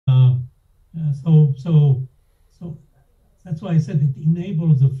So that's why I said it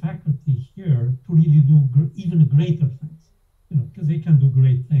enables the faculty here to really do even greater things, because they can do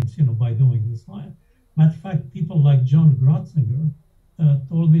great things, by doing this science. Matter of fact, people like John Grotzinger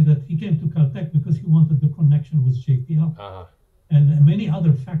told me that he came to Caltech because he wanted the connection with JPL. Uh-huh. And many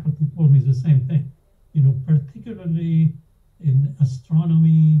other faculty told me the same thing, particularly in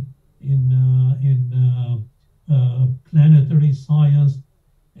astronomy, in planetary science,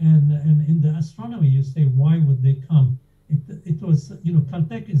 and in the astronomy, you say, why would they come? It was,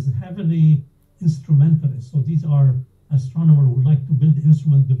 Caltech is heavily instrumentalist. So these are astronomers who like to build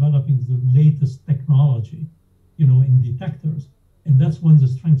instruments developing the latest technology, in detectors. And that's one of the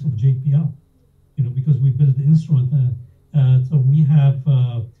strengths of JPL, because we build the instrument. So we have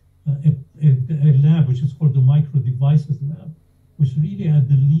a lab which is called the Micro Devices Lab, which really at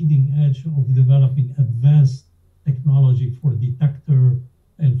the leading edge of developing advanced technology for detector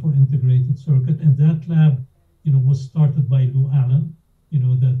and for integrated circuit. And that lab, was started by Lou Allen,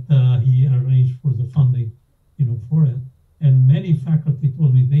 that he arranged for the funding, for it. And many faculty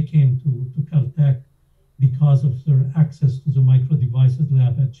told me they came to Caltech because of their access to the Micro Devices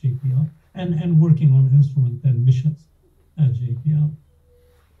Lab at JPL and working on instrument and missions at JPL.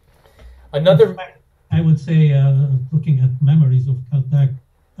 Another, I would say, looking at memories of Caltech,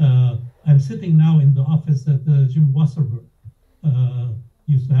 I'm sitting now in the office that Jim Wasserberg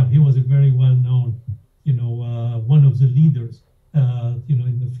used to have. He was a very well-known, one of the leaders,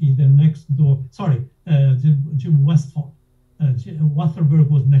 in the field. And next door, Jim Westphal. Wasserberg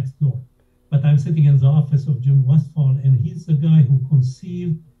was next door. But I'm sitting in the office of Jim Westphal, and he's the guy who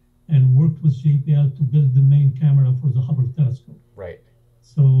conceived and worked with JPL to build the main camera for the Hubble telescope. Right.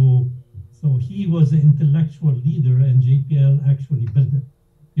 So he was the intellectual leader, and JPL actually built it,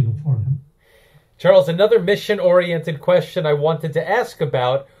 for him. Charles, another mission-oriented question I wanted to ask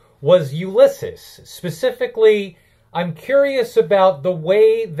about was Ulysses. Specifically, I'm curious about the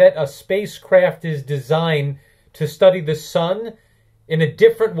way that a spacecraft is designed to study the sun in a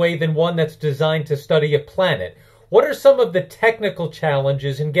different way than one that's designed to study a planet. What are some of the technical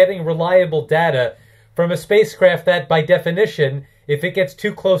challenges in getting reliable data from a spacecraft that, by definition, if it gets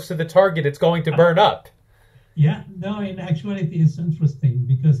too close to the target, it's going to burn up? Yeah, no, in actuality, it's interesting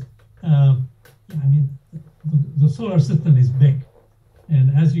because, the solar system is big. And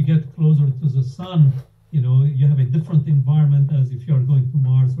as you get closer to the sun, you have a different environment as if you're going to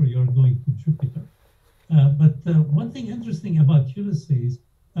Mars or you're going to Jupiter. But one thing interesting about Ulysses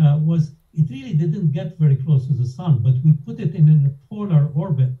was it really didn't get very close to the sun, but we put it in a polar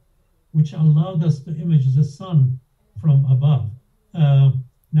orbit, which allowed us to image the sun from above.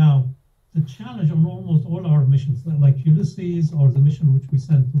 Now, the challenge on almost all our missions, like Ulysses or the mission which we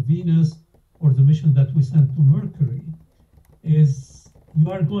sent to Venus or the mission that we sent to Mercury, is you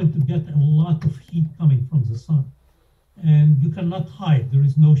are going to get a lot of heat coming from the sun. And you cannot hide. There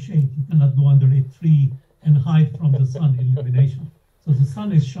is no shade. You cannot go under a tree and hide from the sun illumination. So the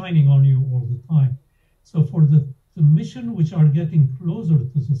sun is shining on you all the time. So for the mission which are getting closer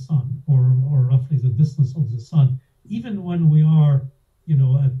to the sun, or roughly the distance of the sun, even when we are,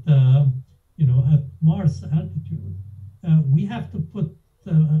 at Mars altitude, we have to put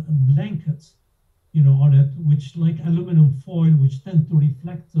blankets, on it, which like aluminum foil, which tend to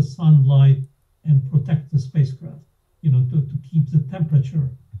reflect the sunlight and protect the spacecraft, to keep the temperature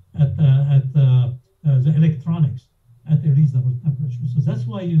at the electronics at a reasonable temperature. So that's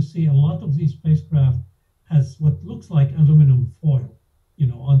why you see a lot of these spacecraft has what looks like aluminum foil,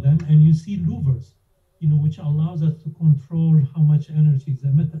 on them, and you see louvers, which allows us to control how much energy is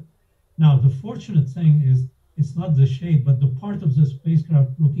emitted. Now, the fortunate thing is it's not the shade, but the part of the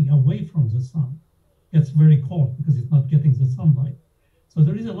spacecraft looking away from the sun gets very cold because it's not getting the sunlight. So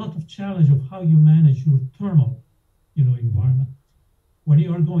there is a lot of challenge of how you manage your thermal, environment. When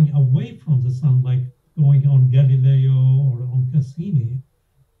you are going away from the sun, like going on Galileo or on Cassini,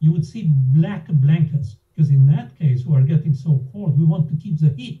 you would see black blankets, because in that case, we are getting so cold, we want to keep the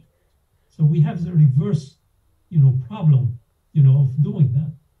heat. So we have the reverse, problem, of doing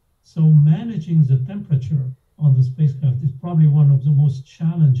that. So managing the temperature on the spacecraft is probably one of the most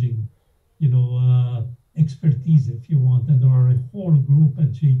challenging, expertise, if you want. And there are a whole group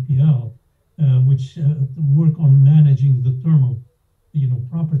at JPL which work on managing the thermal,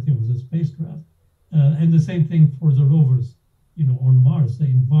 property of the spacecraft. And the same thing for the rovers, on Mars. The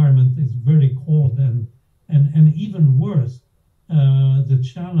environment is very cold, and even worse, the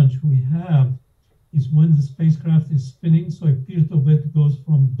challenge we have is when the spacecraft is spinning, so a period of it goes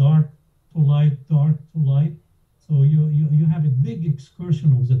from dark to light, dark to light. So you have a big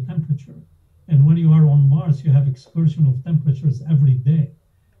excursion of the temperature. And when you are on Mars, you have excursion of temperatures every day.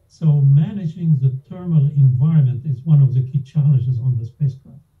 So managing the thermal environment is one of the key challenges on the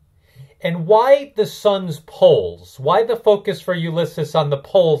spacecraft. And why the sun's poles? Why the focus for Ulysses on the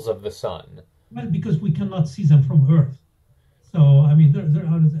poles of the sun? Well, because we cannot see them from Earth. So, I mean, there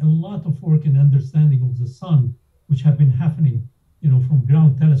is a lot of work and understanding of the sun, which have been happening, from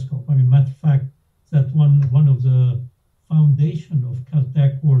ground telescope. I mean, matter of fact, that one of the foundation of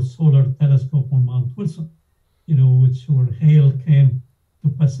Caltech was solar telescope on Mount Wilson, where Hale came to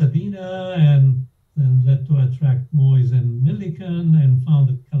Pasadena and then led to attract Noyes and Millikan and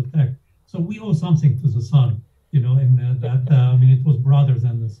founded Caltech. So we owe something to the sun, and it was broader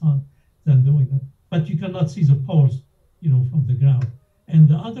than the sun, than doing that. But you cannot see the poles, from the ground. And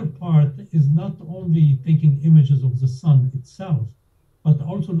the other part is not only taking images of the sun itself, but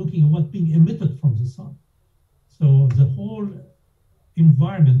also looking at what's being emitted from the sun. So the whole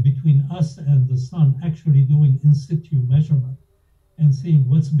environment between us and the sun, actually doing in situ measurement and seeing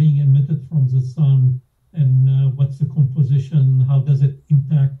what's being emitted from the sun and what's the composition, how does it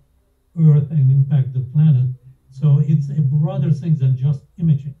impact Earth and impact the planet. So it's a broader thing than just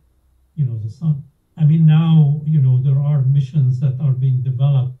imaging, the sun. I mean, now, there are missions that are being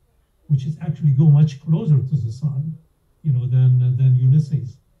developed, which is actually go much closer to the sun, than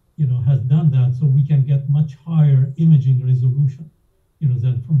Ulysses, has done that. So we can get much higher imaging resolution,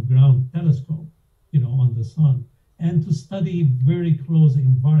 than from ground telescope, on the sun, and to study very close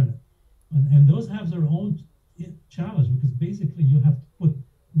environment. And those have their own challenge, because basically you have to put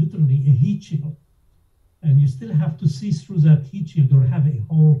literally a heat shield, and you still have to see through that heat shield or have a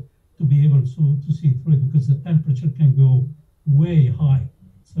hole to be able to see through it, because the temperature can go way high.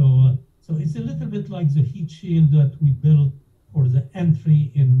 So it's a little bit like the heat shield that we built for the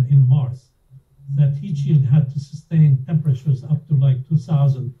entry in Mars. That heat shield had to sustain temperatures up to like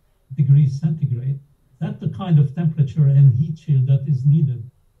 2,000 degrees centigrade. That's the kind of temperature and heat shield that is needed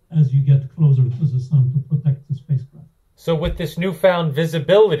as you get closer to the sun to protect the spacecraft. So with this newfound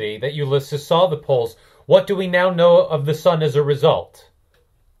visibility that Ulysses saw the poles, what do we now know of the sun as a result?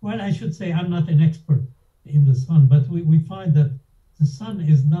 Well, I should say I'm not an expert in the sun, but we find that the sun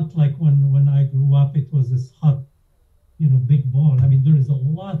is not like when I grew up, it was this hot, big ball. I mean, there is a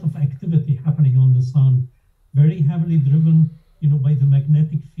lot of activity happening on the sun, very heavily driven, by the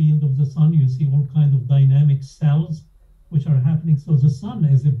magnetic field of the sun. You see all kinds of dynamic cells which are happening. So the sun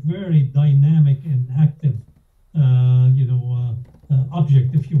is a very dynamic and active,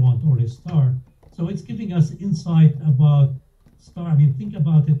 object, if you want, or a star. So it's giving us insight about star. I mean, think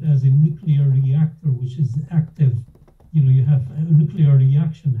about it as a nuclear reactor, which is active. You have a nuclear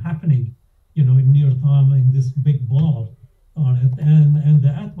reaction happening, in near time in this big ball on it. And the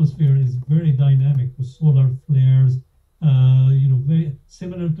atmosphere is very dynamic with solar flares, very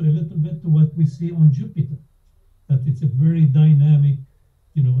similar to a little bit to what we see on Jupiter, that it's a very dynamic,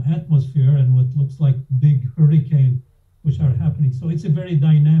 atmosphere and what looks like big hurricane, which are happening. So it's a very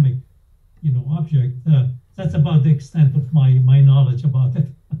dynamic, object. That's about the extent of my knowledge about it.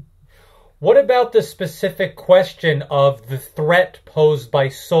 What about the specific question of the threat posed by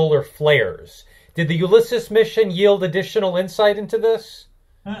solar flares? Did the Ulysses mission yield additional insight into this?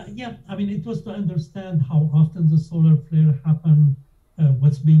 Yeah, I mean, it was to understand how often the solar flare happen,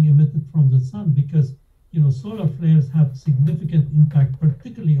 what's being emitted from the sun, because, solar flares have significant impact,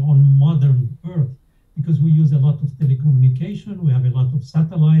 particularly on modern Earth, because we use a lot of telecommunication, we have a lot of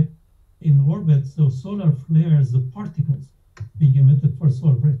satellite in orbit, so solar flares, the particles being emitted for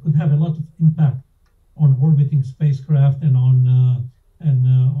solar flares could have a lot of impact on orbiting spacecraft and on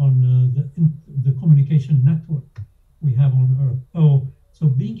the communication network we have on Earth. So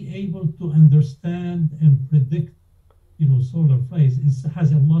being able to understand and predict, solar flares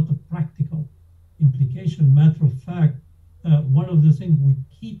has a lot of practical implication. Matter of fact, one of the things we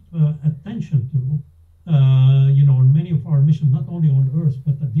keep attention to, on many of our missions, not only on Earth,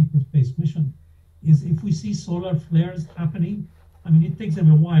 but a deeper space mission, is if we see solar flares happening, I mean, it takes them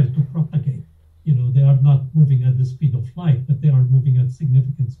a while to propagate. They are not moving at the speed of light, but they are moving at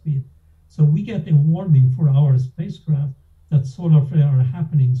significant speed. So we get a warning for our spacecraft that solar flares are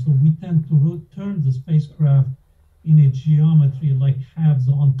happening. So we tend to turn the spacecraft in a geometry like have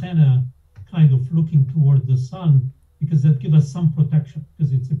the antenna kind of looking toward the sun, because that gives us some protection,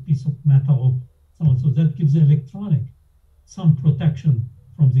 because it's a piece of metal. So that gives the electronic some protection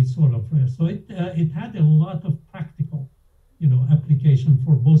from these solar flares. So it had a lot of practical, application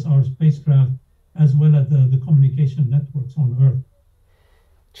for both our spacecraft as well as the communication networks on Earth.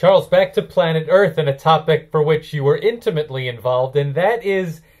 Charles, back to planet Earth and a topic for which you were intimately involved, and that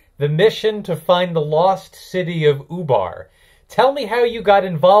is the mission to find the lost city of Ubar. Tell me how you got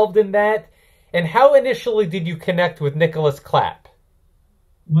involved in that, and how initially did you connect with Nicholas Clapp?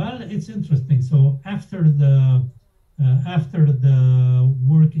 Well, it's interesting. So after the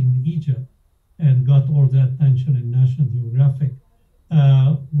work in Egypt and got all the attention in National Geographic,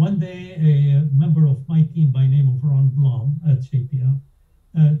 one day a member of my team by name of Ron Blom at JPL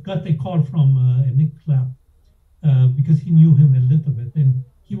got a call from Nick Clapp because he knew him a little bit, and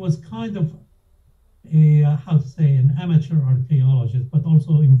he was kind of a how to say an amateur archaeologist, but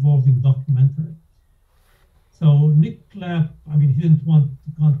also involved in documentary. So Nick Clapp, I mean, he didn't want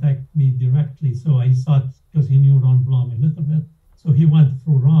to contact me directly, so I thought, because he knew Ron Blum a little bit, so he went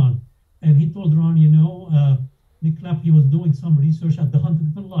through Ron, and he told Ron, Nick Clapp, he was doing some research at the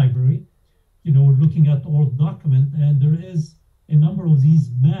Huntington Library, looking at old document, and there is a number of these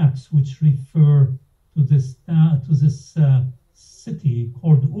maps which refer to this city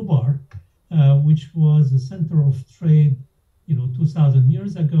called Ubar, which was a center of trade, 2,000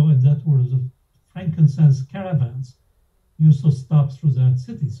 years ago, and that was frankincense caravans used to stop through that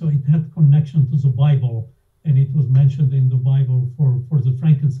city. So it had connection to the Bible, and it was mentioned in the Bible for the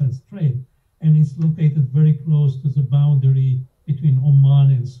frankincense trade. And it's located very close to the boundary between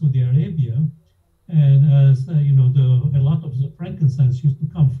Oman and Saudi Arabia. And as a lot of the frankincense used to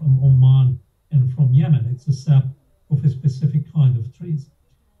come from Oman and from Yemen. It's a sap of a specific kind of trees.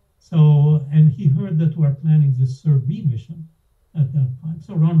 So, and he heard that we're planning this Sir-B mission at that time.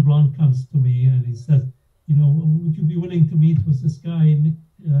 So Ron Blum comes to me and he says, would you be willing to meet with this guy,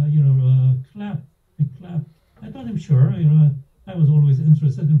 Clapp? I told him, sure. I was always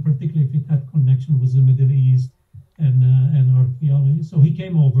interested, in particularly if it had connection with the Middle East and archaeology. So he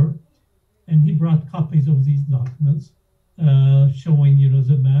came over and he brought copies of these documents showing,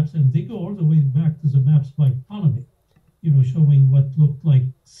 the maps, and they go all the way back to the maps by Ptolemy, showing what looked like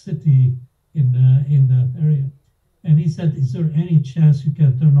city in that area. And he said, is there any chance you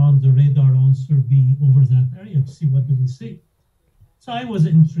can turn on the radar on Sir-B over that area to see what do we see? So I was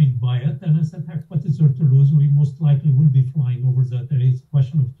intrigued by it, and I said, heck, what is there to lose? We most likely will be flying over that area. It's a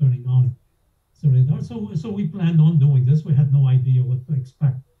question of turning on the radar. So we planned on doing this. We had no idea what to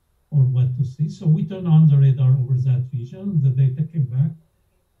expect or what to see. So we turned on the radar over that region. The data came back.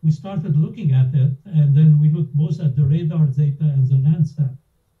 We started looking at it, and then we looked both at the radar data and the Landsat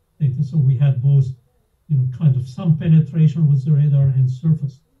data. So we had both kind of some penetration with the radar and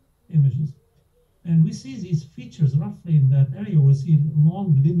surface images. And we see these features roughly in that area. We see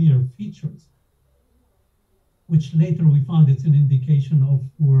long linear features, which later we found it's an indication of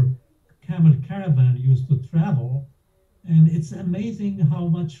where camel caravan used to travel. And it's amazing how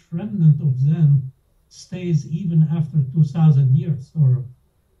much remnant of them stays even after 2,000 years.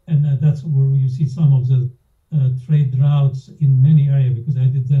 And that's where you see some of the trade routes in many areas, because I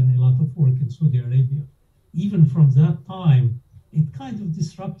did then a lot of work in Saudi Arabia. Even from that time, it kind of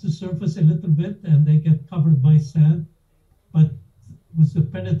disrupts the surface a little bit and they get covered by sand. But with the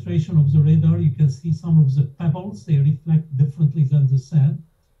penetration of the radar, you can see some of the pebbles, they reflect differently than the sand.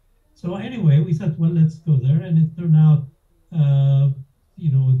 So anyway, we said, well, let's go there. And it turned out, there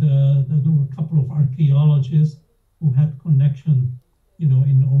were a couple of archaeologists who had connection,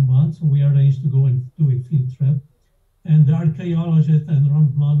 in Oman. So we arranged to go and do a field trip. And the archaeologist and Ron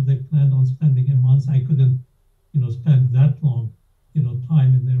Blum, they planned on spending a month. I couldn't, spend that long,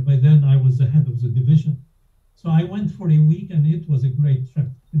 time in there. By then, I was the head of the division. So I went for a week, and it was a great trip.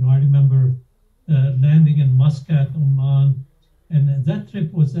 I remember landing in Muscat, Oman, and that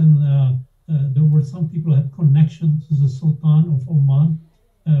trip was in. There were some people who had connection to the Sultan of Oman.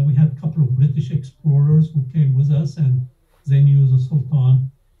 We had a couple of British explorers who came with us, and they knew the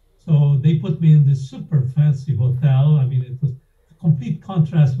Sultan. So they put me in this super fancy hotel. I mean, it was a complete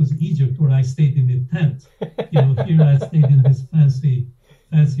contrast with Egypt, where I stayed in a tent. Here I stayed in this fancy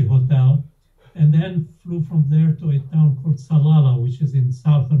hotel, and then flew from there to a town called Salalah, which is in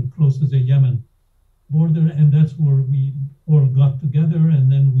southern, close to the Yemen border, and that's where we all got together,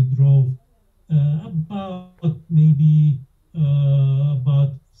 and then we drove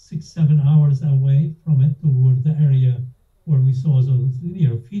about 6-7 hours away from it toward the area where we saw those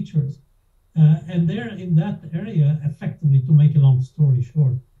linear features. And there in that area, effectively, to make a long story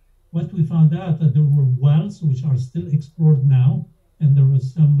short, what we found out that there were wells which are still explored now, and there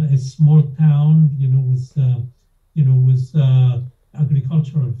was a small town, with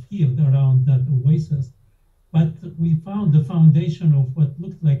agricultural field around that oasis. But we found the foundation of what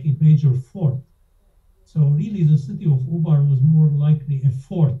looked like a major fort. So really, the city of Ubar was more likely a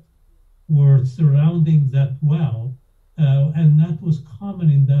fort, were surrounding that well. And that was common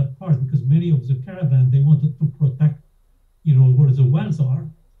in that part, because many of the caravan, they wanted to protect, where the wells are.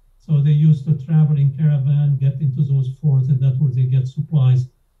 So they used to travel in caravan, get into those forts, and that's where they get supplies,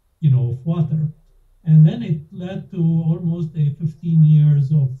 of water. And then it led to almost a 15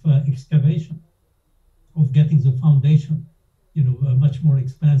 years of excavation, of getting the foundation, a much more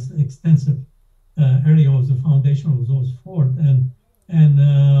extensive area of the foundation of those forts. And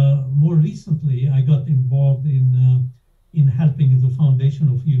more recently, I got involved in helping the foundation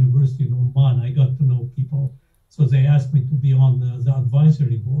of university in Oman. I got to know people, so they asked me to be on the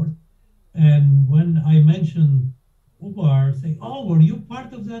advisory board. And when I mentioned Ubar, say, "Oh, were you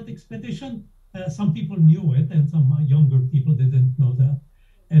part of that expedition?" Some people knew it, and some younger people didn't know that.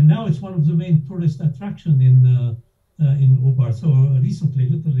 And now it's one of the main tourist attractions in Ubar. So recently,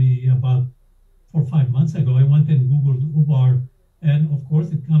 literally about 4 or 5 months ago, I went and Googled Ubar, and of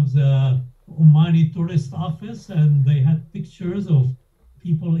course it comes Omani tourist office, and they had pictures of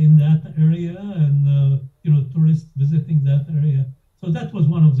people in that area and tourists visiting that area. So that was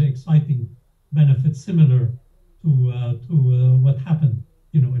one of the exciting benefits, similar to what happened,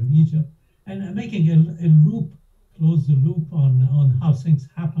 in Egypt, and making a loop, close the loop on how things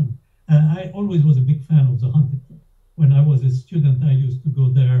happen. I always was a big fan of the Huntington. When I was a student, I used to go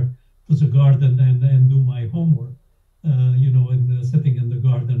there to the garden and do my homework, sitting in the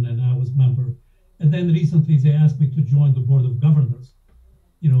garden, and I was member. And then recently they asked me to join the board of governors,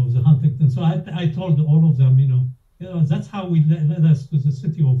 of the Huntington. So I told all of them, that's how we led us to the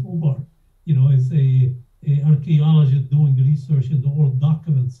city of Ubar, as a archaeologist doing research in the old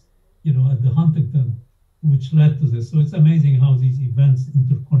documents, at the Huntington, which led to this. So it's amazing how these events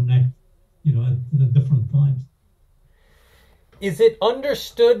interconnect, at the different times. Is it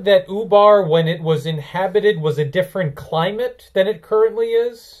understood that Ubar, when it was inhabited, was a different climate than it currently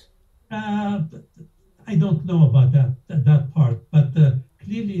is? I don't know about that part, but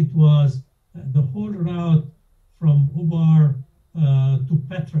clearly it was the whole route from Ubar to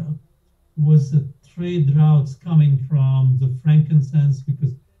Petra was the trade routes coming from the frankincense,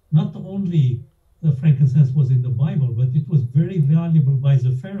 because not only the frankincense was in the Bible, but it was very valuable by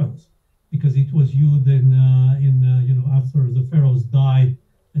the pharaohs, because it was used after the pharaohs died.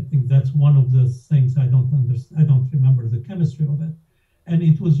 I think that's one of the things I don't remember the chemistry of it, and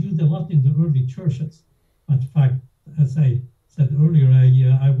it was used a lot in the early churches. In fact, as I said earlier,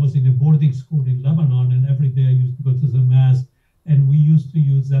 I was in a boarding school in Lebanon, and every day I used to go to the mass, and we used to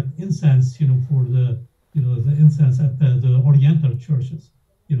use that incense, for the incense at the Oriental churches.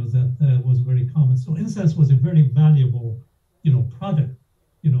 That was very common. So incense was a very valuable, product,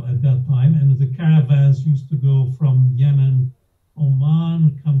 at that time. And the caravans used to go from Yemen,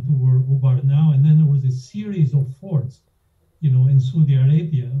 Oman, come to where Ubar now. And then there was a series of forts, in Saudi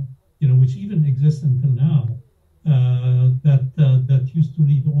Arabia, which even exist until now, that used to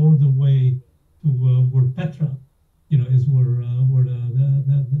lead all the way to where Petra, is where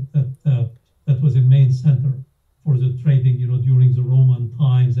that was a main center for the trading, during the Roman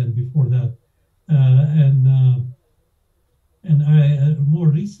times and before that. And I more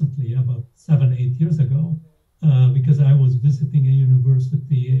recently, about 7-8 years ago, because I was visiting a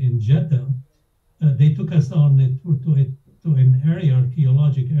university in Jeddah, they took us on a tour to an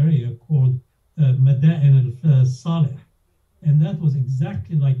archaeological area called Mada'in al-Saleh. And that was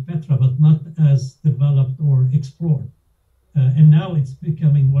exactly like Petra, but not as developed or explored. And now it's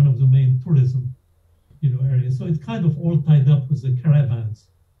becoming one of the main tourism, areas. So it's kind of all tied up with the caravans,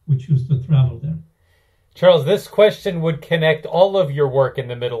 which used to travel there. Charles, this question would connect all of your work in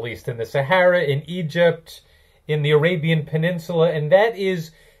the Middle East, in the Sahara, in Egypt, in the Arabian Peninsula, and that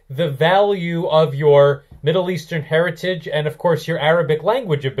is the value of your Middle Eastern heritage and, of course, your Arabic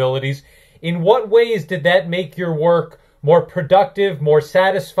language abilities. In what ways did that make your work more productive, more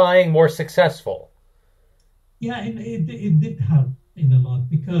satisfying, more successful? Yeah, it did help in a lot,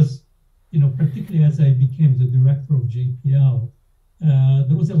 because, particularly as I became the director of JPL,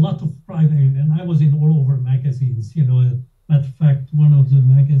 there was a lot of pride, and I was in all over magazines. Matter of fact, one of the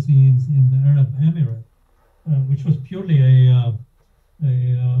magazines in the Arab Emirate, which was purely a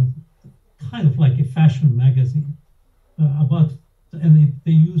kind of like a fashion magazine,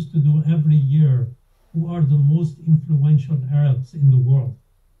 they used to do every year who are the most influential Arabs in the world,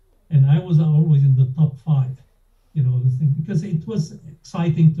 and I was always in the top 5. This thing, because it was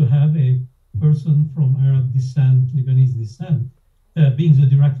exciting to have a person from Arab descent, Lebanese descent, being the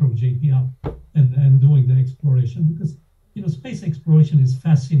director of JPL and doing the exploration, because space exploration is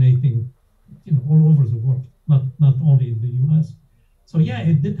fascinating, all over the world, not only in the U.S. So yeah,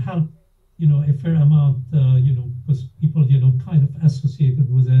 it did help, a fair amount, because people, kind of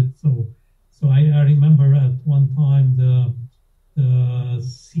associated with it. So I remember at one time the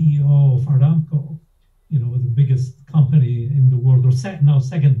CEO of Aramco, the biggest company in the world, or now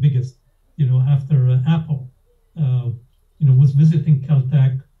second biggest, after Apple, was visiting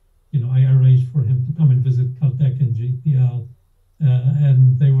Caltech. I arranged for him to come and visit Caltech and JPL.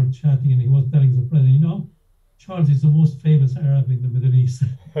 And they were chatting, and he was telling the president, Charles is the most famous Arab in the Middle East.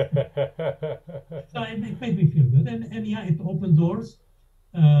 So it made me feel good. And yeah, it opened doors.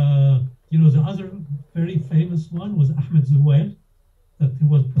 The other very famous one was Ahmed Zuwail, that he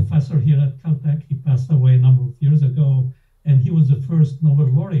was professor here at Caltech. He passed away a number of years ago, and he was the first Nobel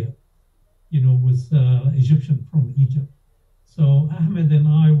laureate, was Egyptian from Egypt. So Ahmed and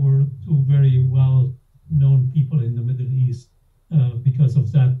I were two very well-known people in the Middle East because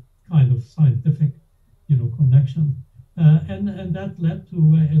of that kind of scientific, connection. And that led to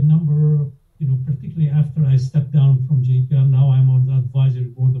a number, particularly after I stepped down from JPL. Now I'm on the advisory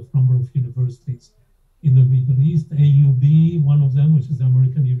board of a number of universities in the Middle East. AUB, one of them, which is the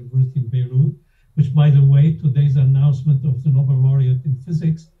American University in Beirut, which, by the way, today's announcement of the Nobel laureate in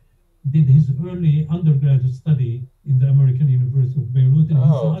physics, did his early undergraduate study in the American University of Beirut,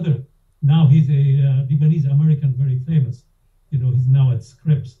 and now he's a Lebanese American, very famous. He's now at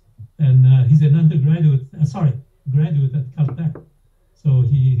Scripps, and he's an graduate at Caltech. So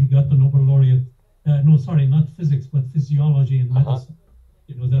he got the Nobel laureate. Not physics, but physiology and medicine.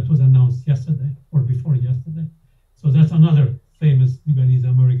 That was announced yesterday or before yesterday. So that's another famous Lebanese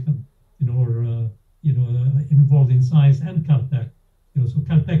American, involved in science, and Caltech. So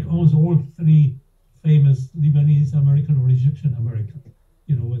Caltech owns all three famous Lebanese American or Egyptian American,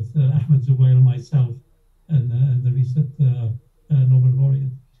 with Ahmed Zuwail, myself, and the recent Nobel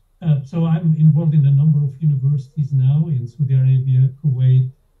laureate. So I'm involved in a number of universities now in Saudi Arabia, Kuwait,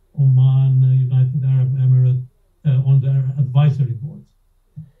 Oman, United Arab Emirates, on their advisory boards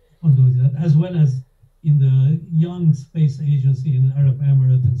on doing that, as well as in the Young Space Agency in Arab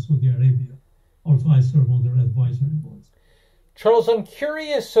Emirates and Saudi Arabia. Also, I serve on their advisory boards. Charles, I'm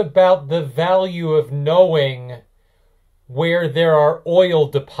curious about the value of knowing where there are oil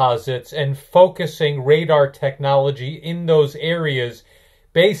deposits and focusing radar technology in those areas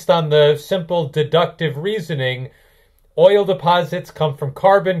based on the simple deductive reasoning. Oil deposits come from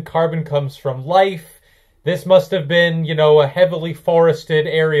carbon, carbon comes from life. This must have been, a heavily forested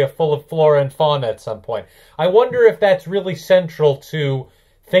area full of flora and fauna at some point. I wonder if that's really central to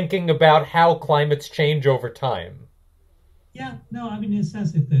thinking about how climates change over time. Yeah, no, in a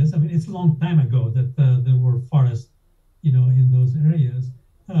sense it is. It's a long time ago that there were forests, in those areas.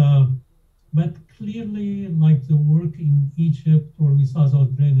 But clearly, like the work in Egypt, where we saw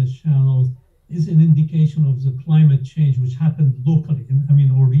those drainage channels, is an indication of the climate change which happened locally,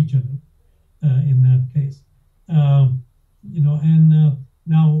 or regionally, in that case.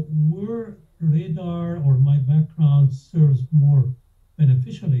 Now where radar or my background serves more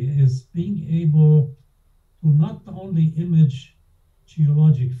beneficially is being able to not only image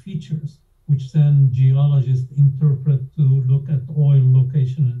geologic features, which then geologists interpret to look at oil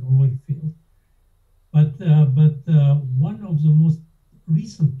location and oil field, but one of the most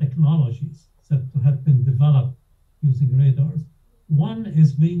recent technologies that have been developed using radars, one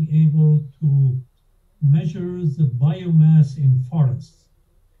is being able to measure the biomass in forests.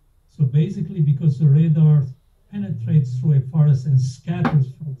 So basically, because the radar penetrates through a forest and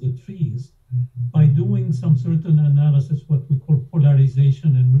scatters from the trees, by doing some certain analysis, what we call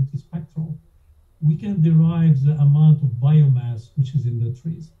polarization and multispectral, we can derive the amount of biomass which is in the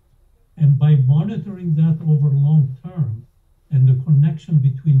trees. And by monitoring that over long term, and the connection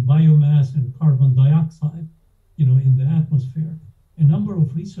between biomass and carbon dioxide, in the atmosphere, a number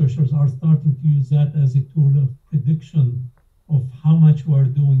of researchers are starting to use that as a tool of prediction of how much we are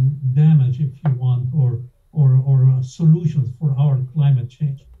doing damage, if you want, or solutions for our climate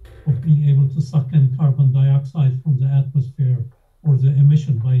change, of being able to suck in carbon dioxide from the atmosphere, or the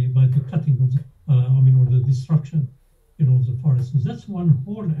emission by the cutting of or the destruction, of the forest. So that's one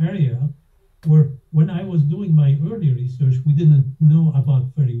whole area where, when I was doing my early research, we didn't know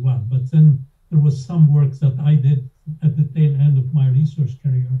about very well. But then there was some work that I did at the tail end of my research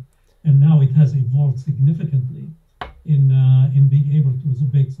career, and now it has evolved significantly in being able to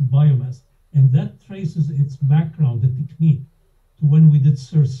make some biomass. And that traces its background, the technique, to when we did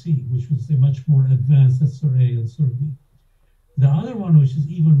SIR-C, which was a much more advanced SIR-A and SIR-B. The other one, which is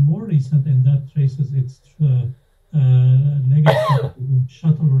even more recent, and that traces its legacy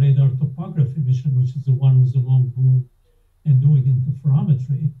shuttle radar topography mission, which is the one with the long boom and doing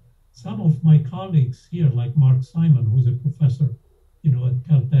interferometry. Some of my colleagues here, like Mark Simon, who's a professor, at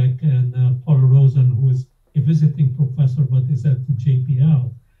Caltech, and Paul Rosen, who is a visiting professor but is at the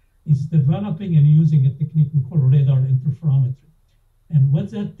JPL, is developing and using a technique we call radar interferometry. And what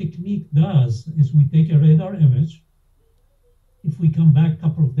that technique does is we take a radar image. If we come back a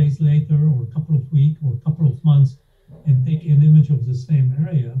couple of days later, or a couple of weeks, or a couple of months, and take an image of the same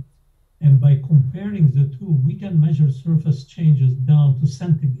area, And by comparing the two, we can measure surface changes down to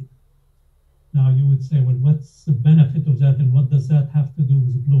centimeters. Now you would say, well, what's the benefit of that and what does that have to do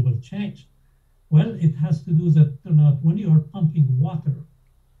with global change? Well, it has to do that when you are pumping water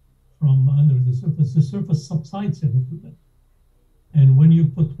from under the surface subsides a little bit. And when you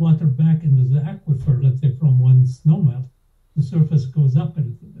put water back into the aquifer, let's say from one snowmelt, the surface goes up a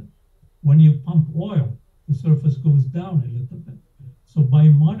little bit. When you pump oil, the surface goes down a little bit. So by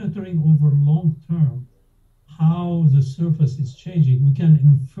monitoring over long term how the surface is changing, we can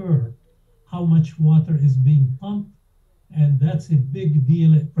infer how much water is being pumped. And that's a big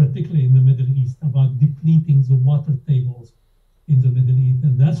deal, particularly in the Middle East, about depleting the water tables in the Middle East.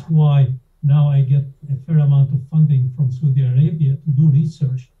 And that's why now I get a fair amount of funding from Saudi Arabia to do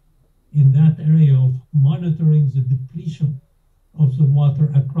research in that area of monitoring the depletion of the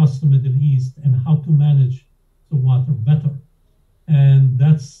water across the Middle East and how to manage the water better. And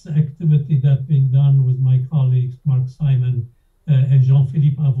that's activity that's being done with my colleagues, Mark Simon and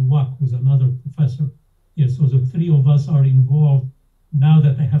Jean-Philippe Avouac, who's another professor. Yeah, so the three of us are involved. Now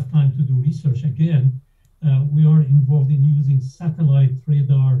that I have time to do research again, we are involved in using satellite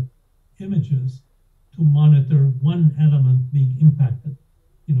radar images to monitor one element being impacted,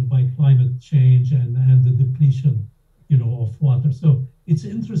 by climate change and the depletion, of water. So it's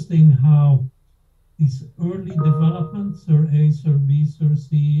interesting how these early developments, SIR A, SIR B, SIR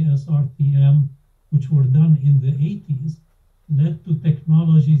C, SRTM, which were done in the 80s, led to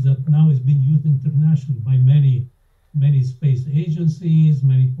technologies that now is being used internationally by many space agencies,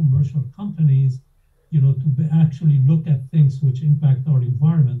 many commercial companies, to actually look at things which impact our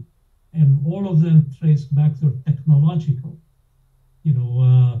environment. And all of them trace back their technological,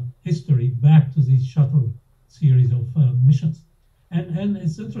 history back to these shuttle series of missions. And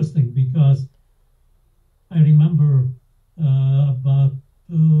it's interesting because I remember about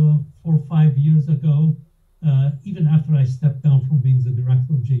 4 or 5 years ago, even after I stepped down from being the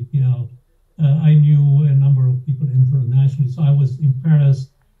director of JPL, I knew a number of people internationally. So I was in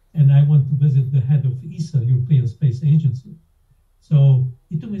Paris and I went to visit the head of ESA, European Space Agency. So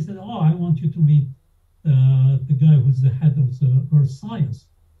he told me, he said, I want you to meet the guy who's the head of the Earth Science.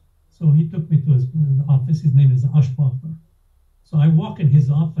 So he took me to his office. His name is Ashbacher. So I walk in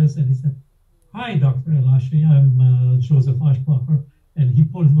his office and he said, "Hi, Dr. Elachi, I'm Joseph Ashbacher." And he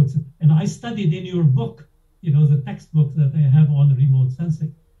pulled books. And I studied in your book, the textbook that I have on remote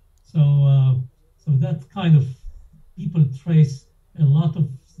sensing. So that kind of people trace a lot of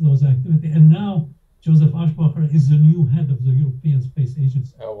those activities. And now Joseph Ashbacher is the new head of the European Space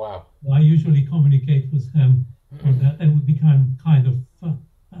Agency. Oh, wow. I usually communicate with him on that, and we become kind of,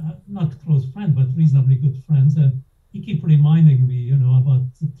 not close friends, but reasonably good friends. And he keep reminding me, about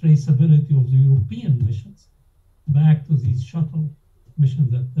the traceability of the European missions back to these shuttle missions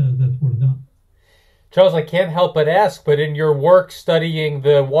that were done. Charles, I can't help but ask, but in your work studying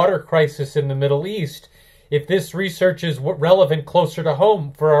the water crisis in the Middle East, if this research is relevant closer to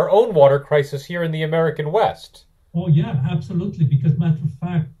home for our own water crisis here in the American West. Oh, yeah, absolutely. Because, matter of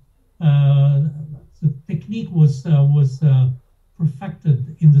fact, the technique was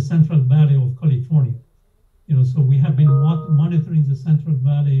perfected in the Central Valley of California. So we have been monitoring the Central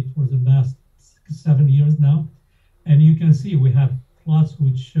Valley for the last 7 years now. And you can see we have plots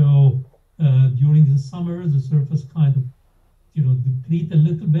which show during the summer, the surface kind of deplete a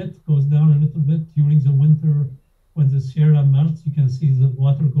little bit, goes down a little bit. During the winter, when the Sierra melts, you can see the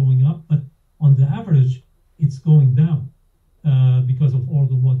water going up. But on the average, it's going down because of all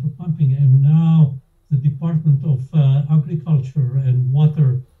the water pumping. And now the Department of Agriculture and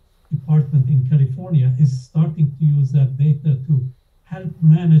Water Department in California is starting to use that data to help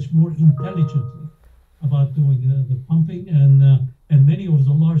manage more intelligently about doing the pumping. And many of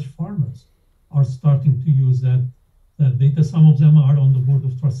the large farmers are starting to use that data. Some of them are on the board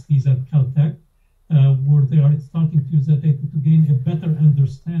of trustees at Caltech, where they are starting to use that data to gain a better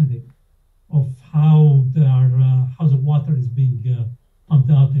understanding of how the water is being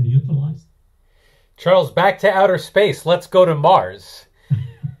pumped out and utilized. Charles, back to outer space. Let's go to Mars.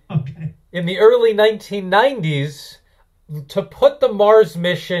 Okay. In the early 1990s, to put the Mars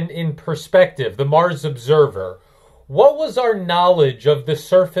mission in perspective, the Mars Observer, what was our knowledge of the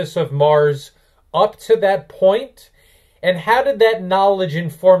surface of Mars up to that point? And how did that knowledge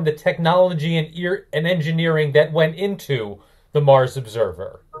inform the technology and engineering that went into the Mars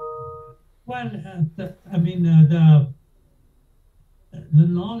Observer? Well, the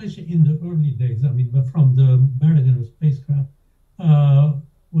knowledge in the early days, from the Mariner spacecraft,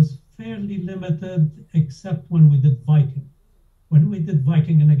 was fairly limited, except when we did Viking. When we did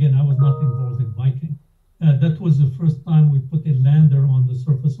Viking, and again, I was not involved in Viking, That was the first time we put a lander on the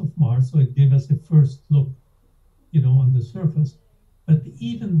surface of Mars, so it gave us a first look, on the surface. But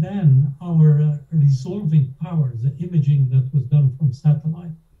even then, our resolving power, the imaging that was done from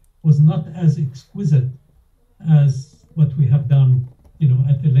satellite, was not as exquisite as what we have done,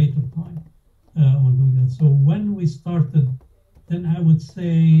 at a later time on doing that. So when we started, then I would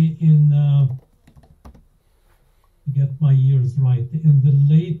say get my years right, in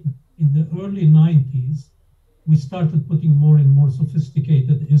the early 90s, we started putting more and more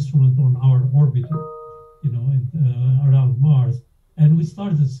sophisticated instrument on our orbiter, around Mars. And we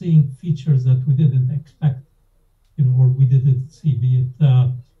started seeing features that we didn't expect, or we didn't see, be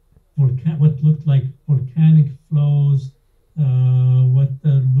it what looked like volcanic flows, what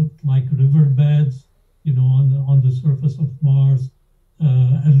looked like riverbeds, on the surface of Mars,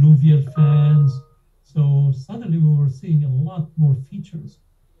 alluvial fans. So suddenly we were seeing a lot more features.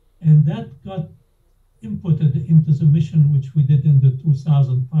 And that got inputted into the mission which we did in the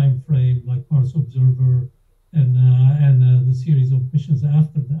 2000 time frame, like Mars Observer and the series of missions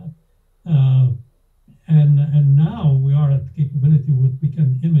after that. And now we are at the capability where we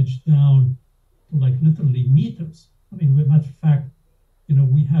can image down to like literally meters. I mean, matter of fact,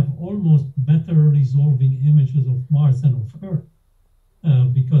 we have almost better resolving images of Mars than of Earth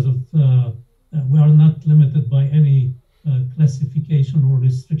because of we are not limited by any classification or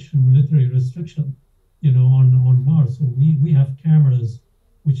restriction, military restriction, on Mars. So we have cameras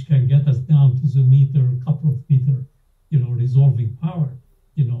which can get us down to the meter, a couple of meter, resolving power,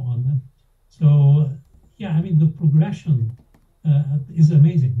 on them. So, yeah, I mean, the progression is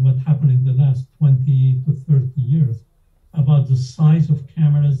amazing what happened in the last 20 to 30 years about the size of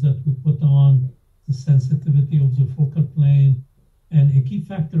cameras that we put on, the sensitivity of the focal plane. And a key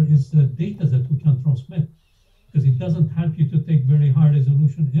factor is the data that we can transmit, because it doesn't help you to take very high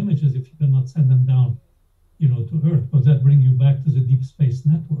resolution images if you cannot send them down, to Earth, because that brings you back to the deep space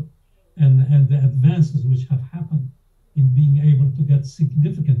network and the advances which have happened in being able to get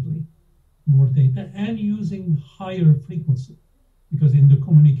significantly more data and using higher frequency, because in the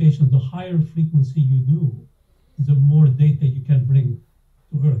communication, the higher frequency you do, the more data you can bring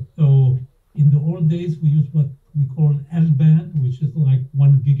to Earth. So in the old days, we used what we call L-band, which is like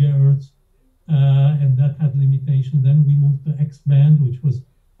 1 gigahertz, and that had limitation. Then we moved to X-band, which was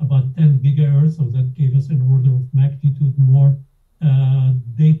about 10 gigahertz, so that gave us an order of magnitude more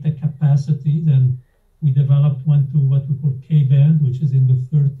data capacity. Then we developed one to what we call K-band, which is in the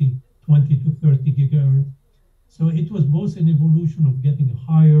 20 to 30 gigahertz. So it was both an evolution of getting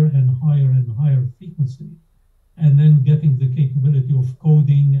higher and higher and higher frequency, and then getting the capability of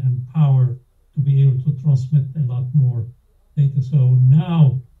coding and power to be able to transmit a lot more data. So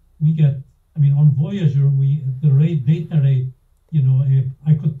now we get, I mean, on Voyager, data rate,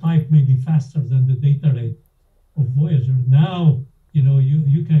 I could type maybe faster than the data rate of Voyager. Now,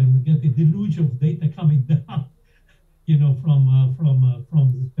 you can get a deluge of data coming down,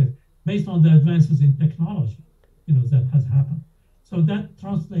 from the space, based on the advances in technology, that has happened. So that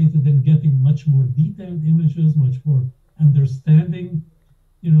translated in getting much more detailed images, much more understanding,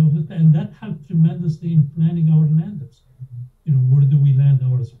 and that helped tremendously in planning our landers. Where do we land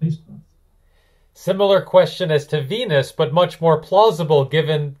our spacecraft? Similar question as to Venus, but much more plausible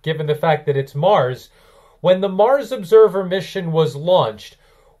given the fact that it's Mars. When the Mars Observer mission was launched,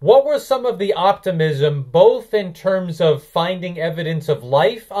 what were some of the optimism, both in terms of finding evidence of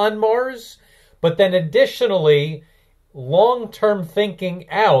life on Mars, but then additionally, long-term thinking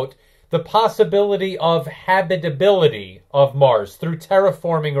out the possibility of habitability of Mars through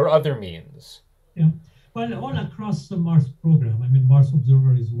terraforming or other means? Yeah. Well, all across the Mars program, I mean, Mars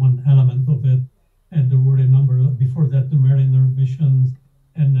Observer is one element of it, and there were a number, before that, the Mariner missions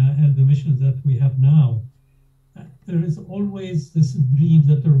and the missions that we have now. There is always this dream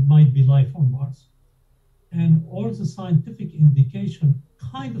that there might be life on Mars. And all the scientific indication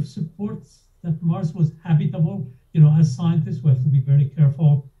kind of supports that Mars was habitable. As scientists, we have to be very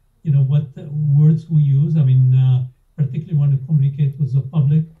careful, what words we use. I mean, particularly when we communicate with the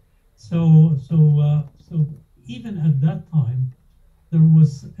public. So even at that time, there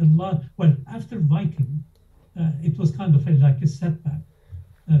was a lot. Well, after Viking, it was kind of like a setback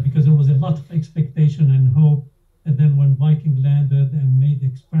because there was a lot of expectation and hope. And then when Viking landed and made the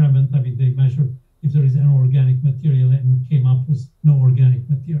experiment, I mean, they measured if there is inorganic material and came up with no organic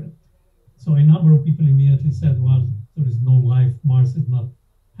material. So a number of people immediately said, well, there is no life, Mars is not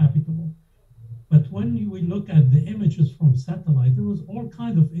habitable. But when we look at the images from satellite, there was all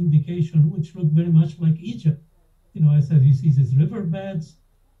kind of indication which looked very much like Egypt. I said, you see these riverbeds,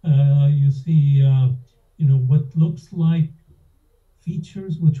 you see, what looks like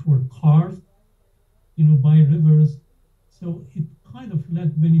features which were carved by rivers. So it kind of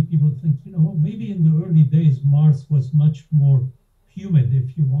led many people to think, maybe in the early days, Mars was much more humid,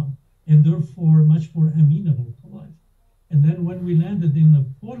 if you want, and therefore much more amenable to life. And then when we landed in the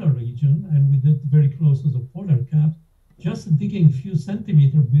polar region, and we did very close to the polar cap, just digging a few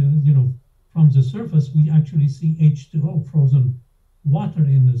centimeters, from the surface, we actually see H2O, frozen water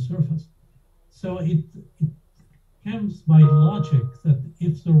in the surface. So it comes by logic that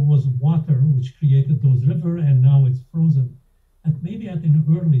if there was water which created those rivers and now it's frozen, that maybe at an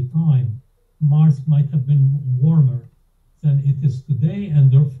early time, Mars might have been warmer than it is today,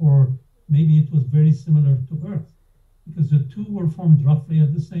 and therefore maybe it was very similar to Earth, because the two were formed roughly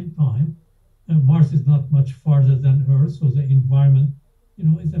at the same time. Mars is not much farther than Earth, so the environment,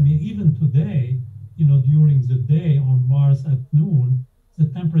 even today, during the day on Mars at noon, the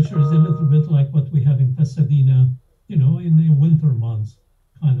temperature is a little bit like what we have in Pasadena, in the winter months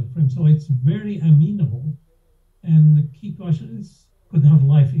kind of frame. So it's very amenable. And the key question is, could have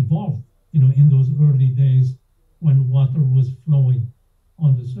life evolved, in those early days when water was flowing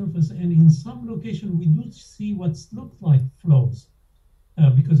on the surface? And in some location, we do see what's looked like flows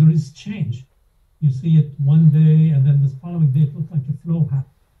because there is change. You see it one day, and then the following day, it looks like a flow happened.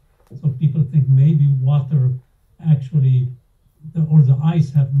 So people think maybe water actually, or the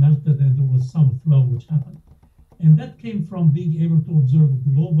ice have melted and there was some flow which happened. And that came from being able to observe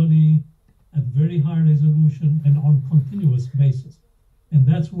globally at very high resolution and on continuous basis. And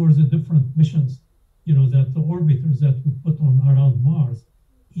that's where the different missions, that the orbiters that we put on around Mars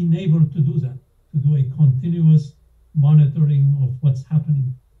enable to do that, to do a continuous monitoring of what's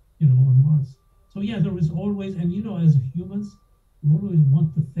happening, on Mars. So yeah, there is always, and as humans, we always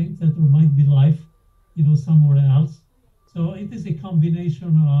want to think that there might be life, somewhere else. So it is a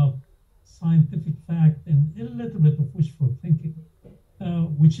combination of scientific fact and a little bit of wishful thinking,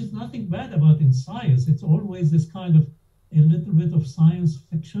 which is nothing bad about in science. It's always this kind of a little bit of science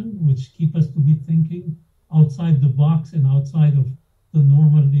fiction, which keep us to be thinking outside the box and outside of the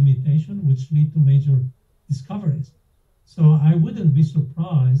normal limitation, which lead to major discoveries. So I wouldn't be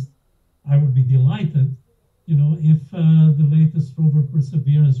surprised. I would be delighted, if the latest rover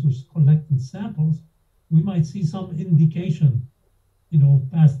Perseverance, which is collecting samples, we might see some indication,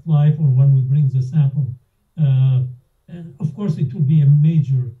 of past life, or when we bring the sample. And of course, it would be a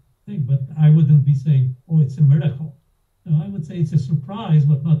major thing, but I wouldn't be saying, oh, it's a miracle. I would say it's a surprise,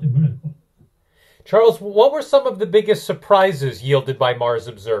 but not a miracle. Charles, what were some of the biggest surprises yielded by Mars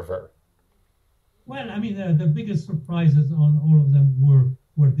Observer? Well, the biggest surprises on all of them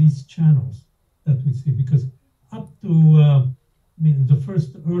were these channels that we see, because up to the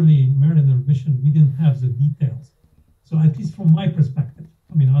first early Mariner mission, we didn't have the details. So at least from my perspective,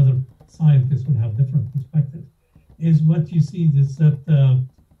 other scientists would have different perspectives, is what you see is that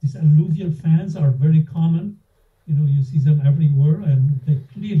these alluvial fans are very common. You see them everywhere, and they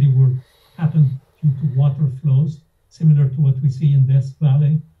clearly happened due to water flows, similar to what we see in Death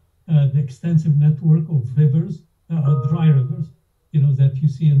Valley. The extensive network of rivers, dry rivers, that you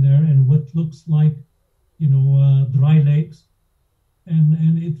see in there, and what looks like, dry lakes.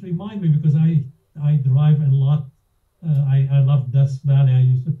 And it reminds me, because I drive a lot. I love Death Valley. I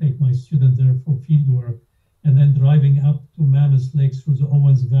used to take my students there for field work, and then driving up to Mammoth Lakes through the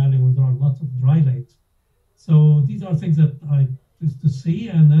Owens Valley, where there are lots of dry lakes. So these are things that I used to see.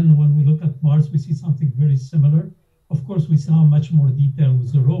 And then when we look at Mars, we see something very similar. Of course, we saw much more detail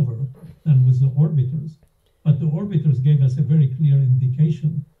with the rover than with the orbiters. But the orbiters gave us a very clear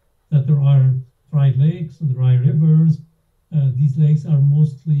indication that there are dry lakes, dry rivers. These lakes are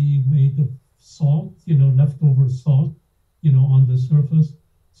mostly made of salt, leftover salt, on the surface.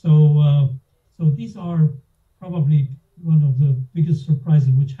 So these are probably one of the biggest surprises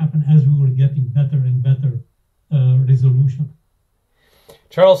which happened as we were getting better and better resolution.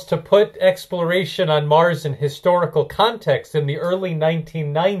 Charles, to put exploration on Mars in historical context, in the early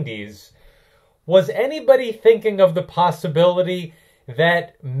 1990s, was anybody thinking of the possibility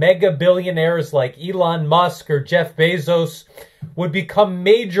that mega billionaires like Elon Musk or Jeff Bezos would become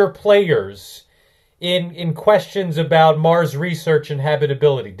major players in questions about Mars research and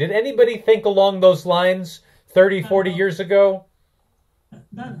habitability? Did anybody think along those lines 30, 40 years ago?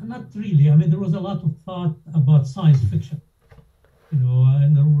 Not really. There was a lot of thought about science fiction,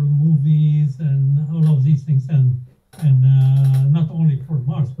 and there were movies and all of these things, and not only for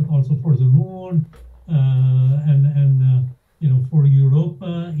Mars, but also for the moon, and for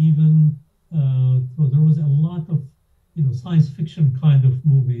Europa even. So there was a lot of, science fiction kind of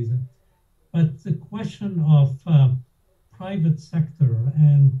movies. But the question of private sector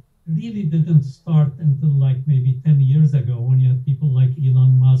and really didn't start until like maybe 10 years ago, when you had people like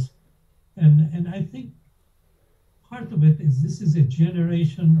Elon Musk And I think part of it is this is a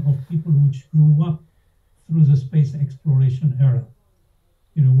generation of people which grew up through the space exploration era,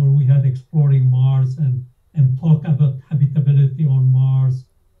 where we had exploring Mars and talk about habitability on Mars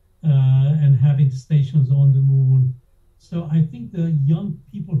and having stations on the moon. So I think the young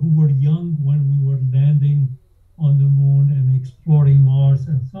people who were young when we were landing on the moon and exploring Mars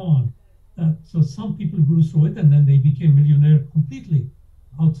and so on. So some people grew through it and then they became millionaires completely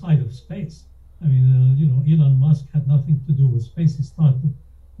outside of space. I mean, Elon Musk had nothing to do with space. He started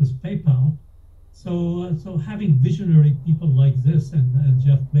with PayPal. So having visionary people like this and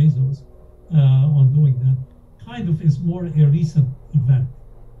Jeff Bezos on doing that kind of is more a recent event,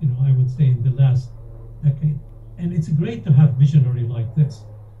 I would say in the last decade. And it's great to have visionary like this,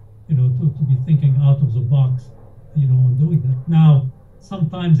 to be thinking out of the box, on doing that. Now,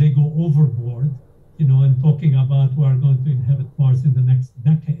 sometimes they go overboard, and talking about we are going to inhabit Mars in the next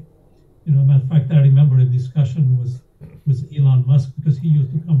decade. Matter of fact, I remember a discussion with Elon Musk because he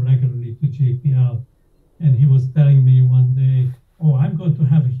used to come regularly to JPL, and he was telling me one day, "Oh, I'm going to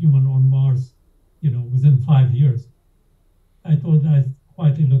have a human on Mars, within 5 years." I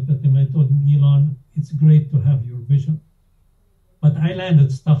quietly looked at him. I told him, "Elon, it's great to have your vision, but I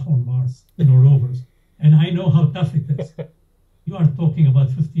landed stuff on Mars, rovers, and I know how tough it is. You are talking about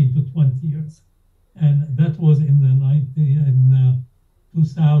 15 to 20 years." And that was in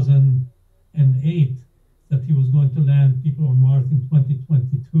 2008 that he was going to land people on Mars in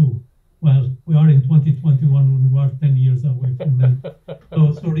 2022. Well, we are in 2021 when we are 10 years away from that.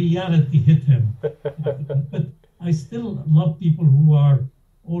 So reality hit him. But I still love people who are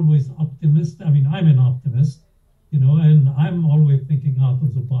always optimistic. I mean, I'm an optimist, and I'm always thinking out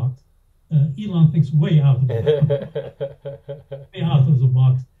of the box. Elon thinks way out of the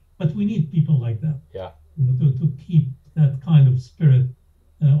box. But we need people like that, to keep that kind of spirit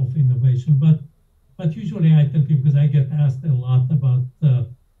of innovation. But usually I tell people, because I get asked a lot about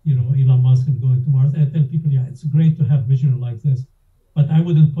Elon Musk and going to Mars, I tell people, yeah, it's great to have vision like this, but I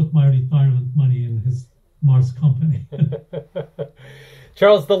wouldn't put my retirement money in his Mars company.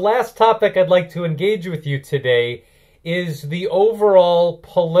 Charles, the last topic I'd like to engage with you today is the overall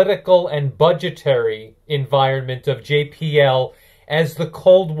political and budgetary environment of JPL as the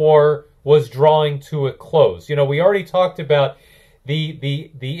Cold War was drawing to a close. We already talked about the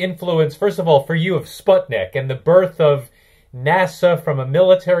influence, first of all, for you of Sputnik and the birth of NASA from a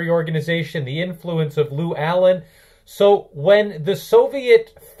military organization, the influence of Lou Allen. So when the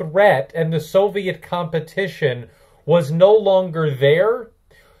Soviet threat and the Soviet competition was no longer there,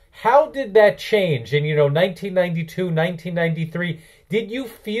 how did that change in, 1992, 1993? Did you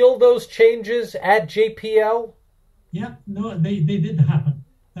feel those changes at JPL? Yeah, no, they did happen,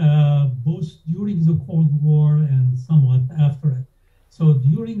 both during the Cold War and somewhat after it. So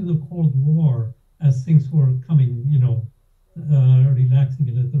during the Cold War, as things were coming, relaxing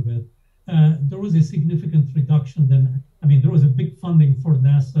a little bit, there was a significant reduction then. I mean, there was a big funding for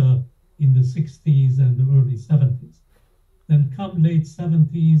NASA in the 60s and the early 70s. Then come late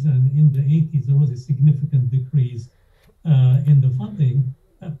 70s and in the 80s, there was a significant decrease in the funding.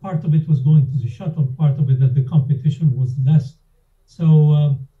 Part of it was going to the shuttle, part of it that the competition was less.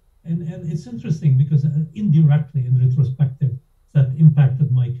 So, and it's interesting because indirectly, in retrospective, that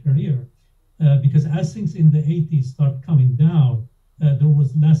impacted my career. Because as things in the 80s start coming down, there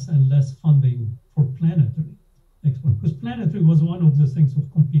was less and less funding for Planetary. Because Planetary was one of the things of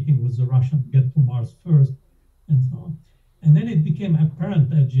competing with the Russian, get to Mars first, and so on. And then it became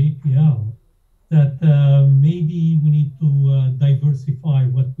apparent at JPL that maybe we need to diversify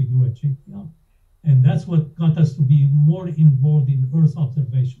what we do at JPL. And that's what got us to be more involved in Earth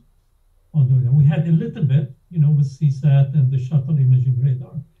observation on doing that. We had a little bit, with CSAT and the shuttle imaging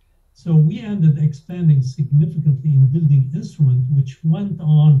radar. So we ended expanding significantly in building instrument, which went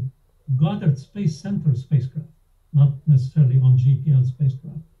on Goddard Space Center spacecraft, not necessarily on JPL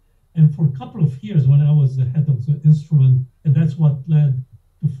spacecraft. And for a couple of years, when I was the head of the instrument, and that's what led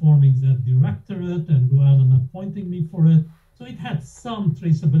to forming that directorate and Lou Allen appointing me for it. So it had some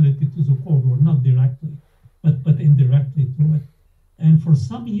traceability to the Cold War, not directly, but indirectly to it. And for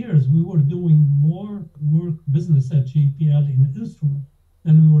some years, we were doing more business at JPL in instrument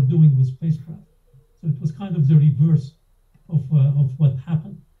than we were doing with spacecraft. So it was kind of the reverse of what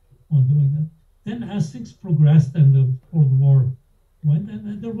happened on doing that. Then as things progressed and the Cold War went,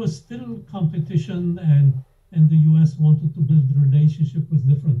 and there was still competition, and the US wanted to build a relationship with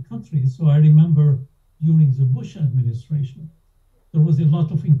different countries. So I remember during the Bush administration, there was a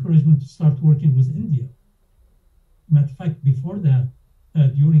lot of encouragement to start working with India. Matter of fact, before that,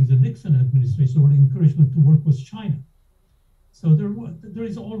 during the Nixon administration, there was encouragement to work with China. So there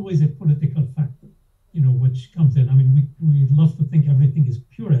is always a political factor, which comes in. I mean, we love to think everything is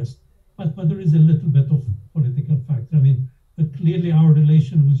purist, but there is a little bit of political factor. I mean, but clearly our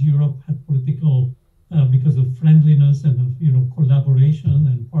relation with Europe had political because of friendliness and of collaboration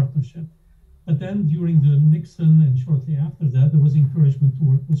and partnership. But then during the Nixon and shortly after that, there was encouragement to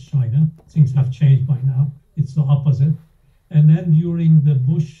work with China. Things have changed by now. It's the opposite. And then during the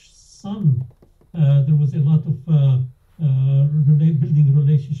Bush-Son, there was a lot of building a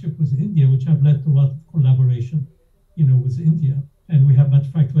relationship with India, which have led to a lot of collaboration, with India. And we have, matter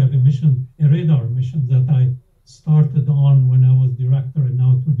of fact, we have a radar mission that I started on when I was director, and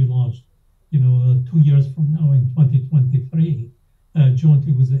now it will be launched, 2 years from now in 2023,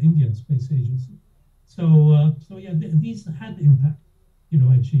 jointly with the Indian Space Agency. So yeah, these had impact,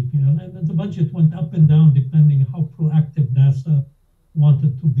 at JPL. And the budget went up and down depending how proactive NASA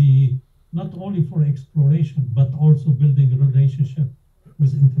wanted to be, not only for exploration, but also building a relationship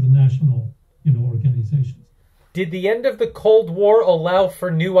with international, organizations. Did the end of the Cold War allow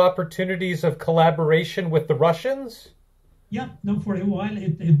for new opportunities of collaboration with the Russians? Yeah, no, for a while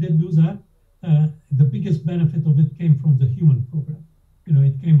it did do that. The biggest benefit of it came from the human program.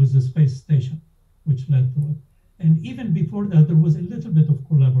 It came with the space station, which led to it. And even before that, there was a little bit of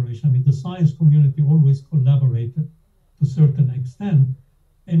collaboration. I mean, the science community always collaborated to a certain extent.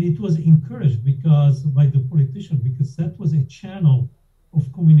 And it was encouraged by the politician, because that was a channel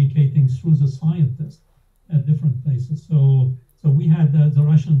of communicating through the scientists at different places. So we had, the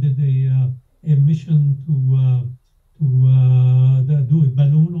Russian did a mission to do a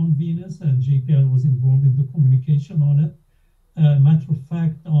balloon on Venus, and JPL was involved in the communication on it. Matter of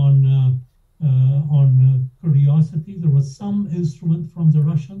fact, on Curiosity, there was some instrument from the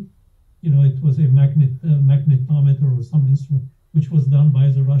Russian. It was a magnetometer or some instrument which was done by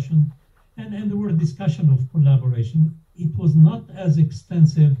the Russian, and there were discussion of collaboration. It was not as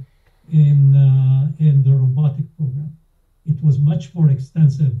extensive in the robotic program. It was much more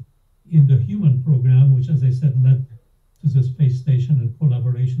extensive in the human program, which, as I said, led to the space station and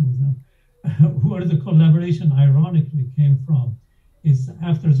collaboration with them. Where the collaboration ironically came from is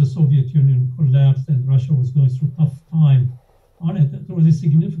after the Soviet Union collapsed and Russia was going through a tough time on it, there was a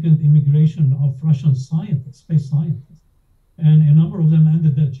significant immigration of Russian scientists, space scientists. And a number of them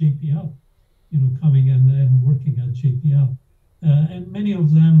ended at JPL, coming and working at JPL. And many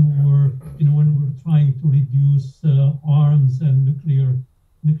of them were, when we were trying to reduce arms and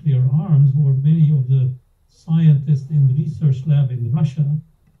nuclear arms, were many of the scientists in the research lab in Russia.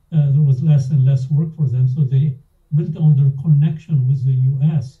 There was less and less work for them, so they built on their connection with the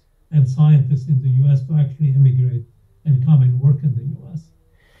U.S. and scientists in the U.S. to actually immigrate and come and work in the U.S.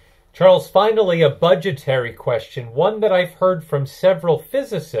 Charles, finally, a budgetary question, one that I've heard from several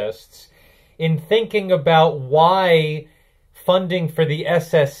physicists in thinking about why funding for the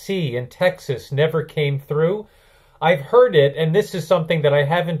SSC in Texas never came through. I've heard it, and this is something that I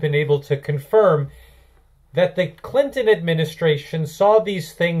haven't been able to confirm, that the Clinton administration saw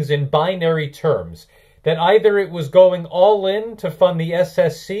these things in binary terms, that either it was going all in to fund the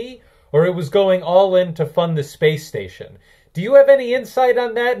SSC or it was going all in to fund the space station. Do you have any insight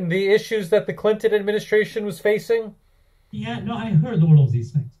on that and the issues that the Clinton administration was facing? Yeah, no, I heard all of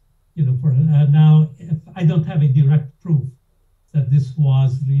these things. Now, if I don't have a direct proof that this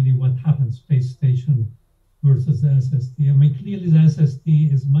was really what happened, space station versus the SST. I mean, clearly the SST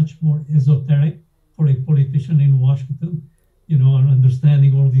is much more esoteric for a politician in Washington, and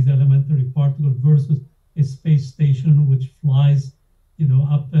understanding all these elementary particles versus a space station which flies,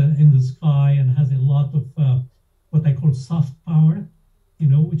 up in the sky and has a lot of what I call soft power,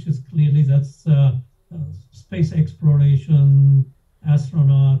 which is clearly that's space exploration,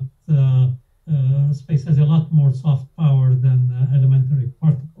 astronaut, space has a lot more soft power than elementary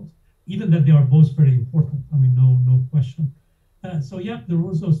particles, even that they are both very important. I mean, no question. So yeah, there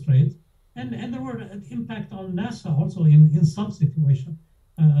was those trades. And there were an impact on NASA also in some situation.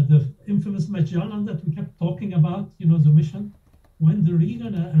 The infamous Magellan that we kept talking about, the mission, when the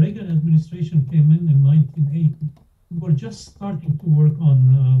Reagan administration came in 1980, we were just starting to work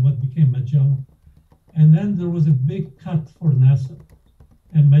on what became Magellan. And then there was a big cut for NASA.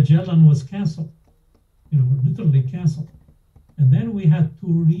 And Magellan was canceled, literally canceled. And then we had to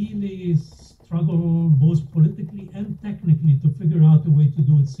really struggle both politically and technically to figure out a way to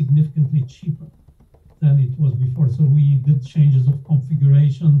do it significantly cheaper than it was before. So we did changes of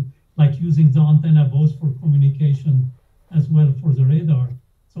configuration, like using the antenna both for communication as well for the radar.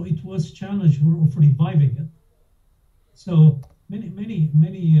 So it was challenge of reviving it. So many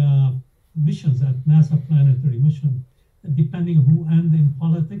missions at NASA Planetary mission, depending who ended in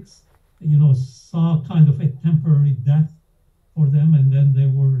politics, saw kind of a temporary death for them, and then they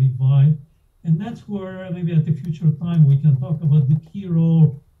were revived. And that's where maybe at a future time we can talk about the key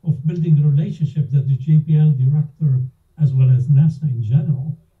role of building relationships that the JPL director, as well as NASA in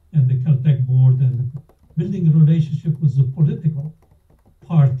general, and the Caltech board, and building a relationship with the political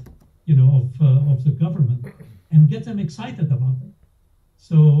part, of the government, and get them excited about it.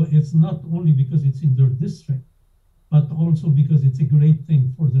 So it's not only because it's in their district, but also because it's a great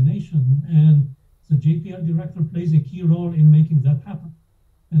thing for the nation. And the JPL director plays a key role in making that happen.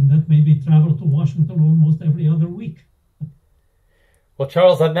 And that maybe travel to Washington almost every other week. Well,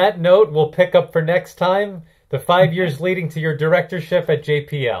 Charles, on that note, we'll pick up for next time the 5 years leading to your directorship at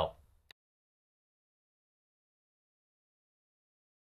JPL.